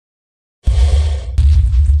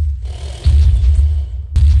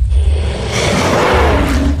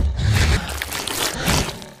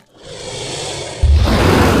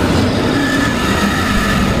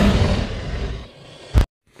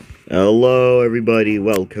Hello everybody,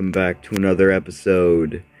 welcome back to another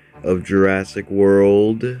episode of Jurassic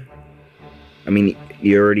World. I mean,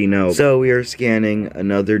 you already know. So we are scanning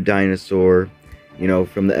another dinosaur, you know,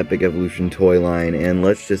 from the Epic Evolution toy line, and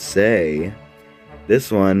let's just say,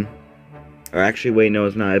 this one, or actually wait, no,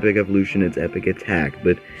 it's not Epic Evolution, it's Epic Attack,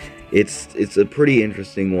 but it's a pretty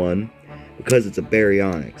interesting one, because it's a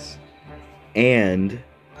Baryonyx. And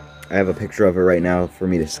I have a picture of it right now for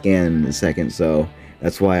me to scan in a second, so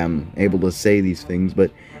that's why I'm able to say these things,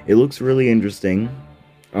 but it looks really interesting.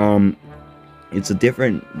 It's a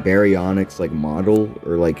different Baryonyx, like, model,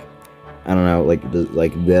 or, like, I don't know, like,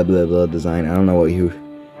 blah, blah, blah design. I don't know what you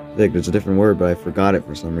think. There's a different word, but I forgot it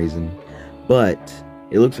for some reason. But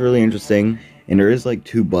it looks really interesting, and there is, like,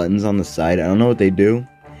 2 buttons on the side. I don't know what they do.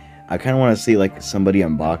 I kind of want to see, like, somebody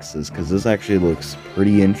unbox this, because this actually looks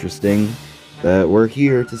pretty interesting. We're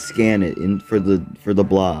here to scan it in for the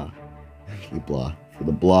blah.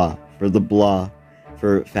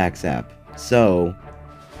 For Fax app. So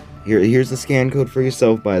here's the scan code for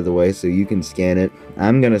yourself, by the way, so you can scan it.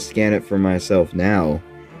 I'm gonna scan it for myself now.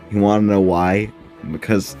 You want to know why?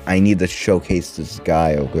 Because I need to showcase this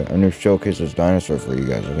guy. Okay, I'm gonna showcase this dinosaur for you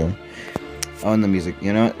guys. Okay. Oh, and the music.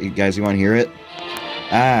 You know what, you guys? You want to hear it?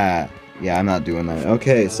 Ah, yeah. I'm not doing that.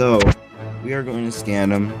 Okay, so we are going to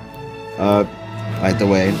scan him. By the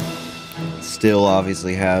way, still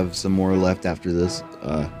obviously have some more left after this,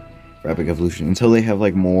 for Epic Evolution, until they have,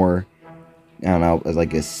 like, more, I don't know,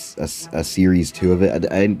 like a series 2 of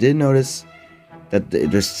it. I did notice that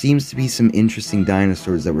there seems to be some interesting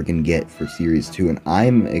dinosaurs that we can get for series 2, and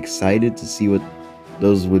I'm excited to see what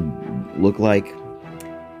those would look like,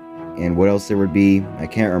 and what else there would be. I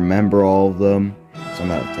can't remember all of them, so I'm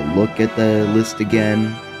gonna have to look at the list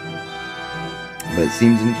again, but it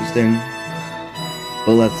seems interesting.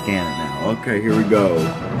 But let's scan it now. Okay, here we go.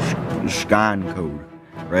 Scan code.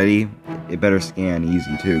 Ready? It better scan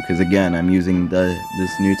easy too, because again, I'm using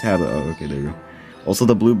this new tablet. Oh, okay, there you go. Also,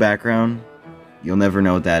 the blue background, you'll never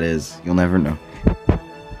know what that is. You'll never know.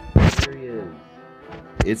 There he is.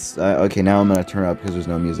 It's, okay, now I'm gonna turn it up because there's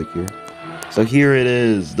no music here. So here it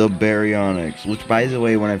is, the Baryonyx, which, by the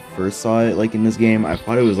way, when I first saw it, like, in this game, I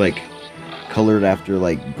thought it was, like, colored after,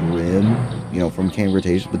 like, Grim, you know, from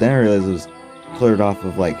Cretaceous, but then I realized it was colored off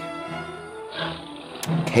of, like,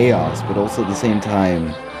 Chaos, but also at the same time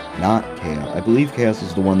not Chaos. I believe Chaos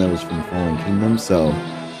is the one that was from Fallen Kingdom, so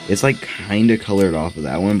it's, like, kind of colored off of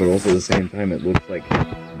that one, but also at the same time it looks, like,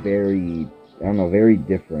 very, I don't know, very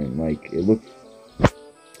different. Like, it looks, I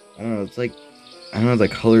don't know, it's like, I don't know, the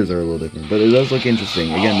colors are a little different, but it does look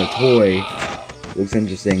interesting. Again, the toy looks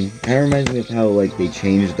interesting. Kind of reminds me of how, like, they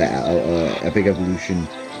changed the Epic Evolution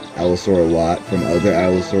Allosaur a lot from other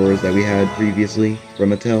Allosaurs that we had previously from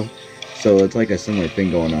Mattel. So it's like a similar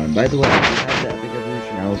thing going on. By the way, I have the Epic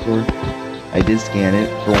Evolution Allosaur. I did scan it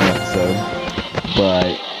for one episode,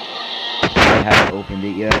 but I haven't opened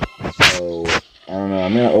it yet. So I don't know.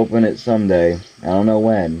 I'm gonna open it someday. I don't know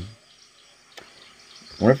when.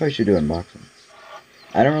 I wonder if I should do unboxing.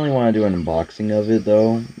 I don't really want to do an unboxing of it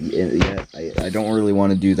though. Yet I don't really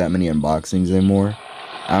want to do that many unboxings anymore.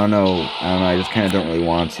 I don't know, I just kind of don't really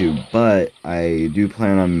want to, but I do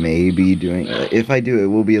plan on maybe doing, if I do, it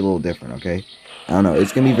will be a little different, okay? I don't know,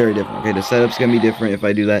 it's going to be very different, okay? The setup's going to be different. If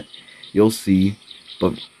I do that, you'll see,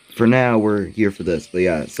 but for now, we're here for this. But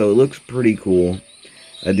yeah, so it looks pretty cool.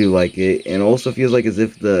 I do like it, and also feels like as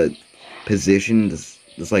if the position, this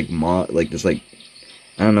like,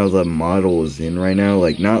 I don't know, the model is in right now,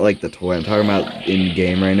 like, not like the toy, I'm talking about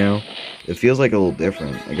in-game right now. It feels like a little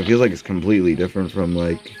different. Like, it feels like it's completely different from,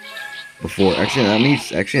 like, before. Actually,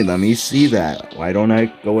 let me see that. Why don't I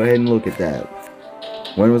go ahead and look at that?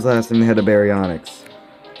 When was the last time they had a Baryonyx?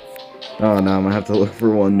 Oh, no, I'm gonna have to look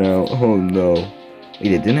for one now. Oh, no.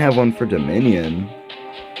 Wait, it didn't have one for Dominion.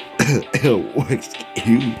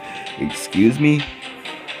 Excuse me?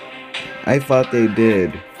 I thought they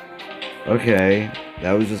did. Okay.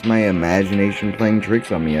 That was just my imagination playing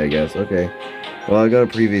tricks on me, I guess. Okay. Well, I go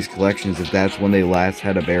to previous collections if that's when they last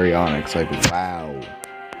had a Baryonyx. Like, wow.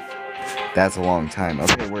 That's a long time.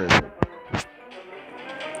 Okay, where is it?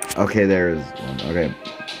 Okay, there is one. Okay.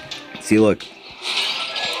 See, look.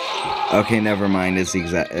 Okay, never mind. It's the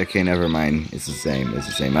exact... Okay, never mind. It's the same. It's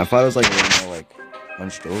the same. I thought it was like a little more, like,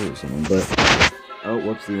 punched over or something, but... Oh,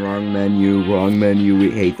 whoops, the wrong menu. Wrong menu. We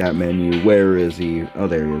hate that menu. Where is he? Oh,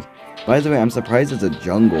 there he is. By the way, I'm surprised it's a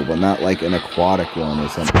jungle, but not, like, an aquatic one or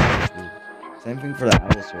something. Same thing for the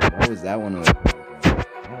Allosaur. Why was that one? I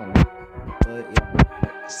don't know. But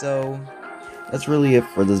yeah. So that's really it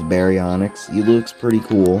for this Baryonyx. He looks pretty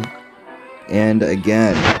cool. And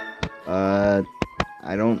again,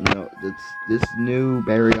 I don't know. This new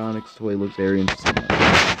Baryonyx toy looks very interesting.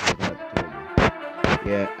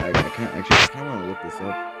 Yeah, I kind of want to look this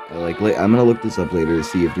up. I'm gonna look this up later to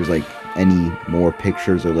see if there's like any more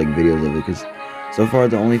pictures or like videos of it. Because so far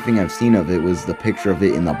the only thing I've seen of it was the picture of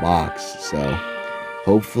it in the box. So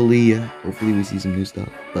hopefully we see some new stuff.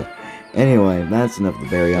 But anyway, that's enough of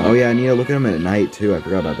the Baryonyx. Oh yeah, I need to look at him at night too. I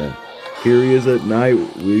forgot about that. Here he is at night.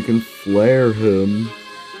 We can flare him.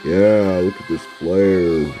 Yeah, look at this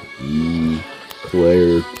flare.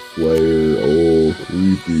 Flare. Oh,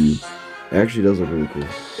 creepy. It actually does look really cool.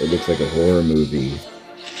 It looks like a horror movie.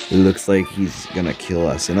 It looks like he's gonna kill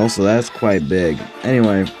us. And also, that's quite big.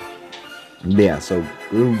 Anyway, yeah, so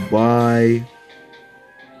goodbye.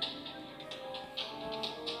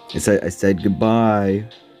 I said goodbye.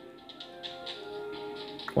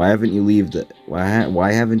 Why haven't you left?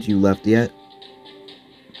 Why haven't you left yet?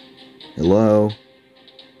 Hello?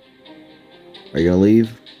 Are you gonna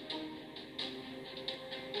leave?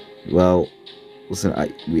 Well, listen,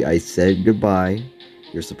 I said goodbye.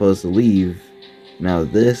 You're supposed to leave. Now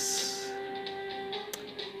this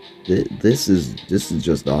is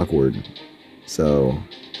just awkward. So,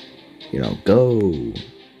 go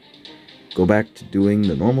back to doing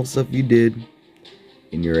the normal stuff you did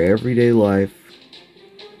in your everyday life.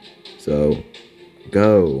 So,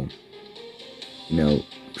 go.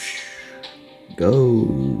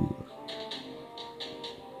 Go.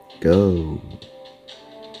 Go.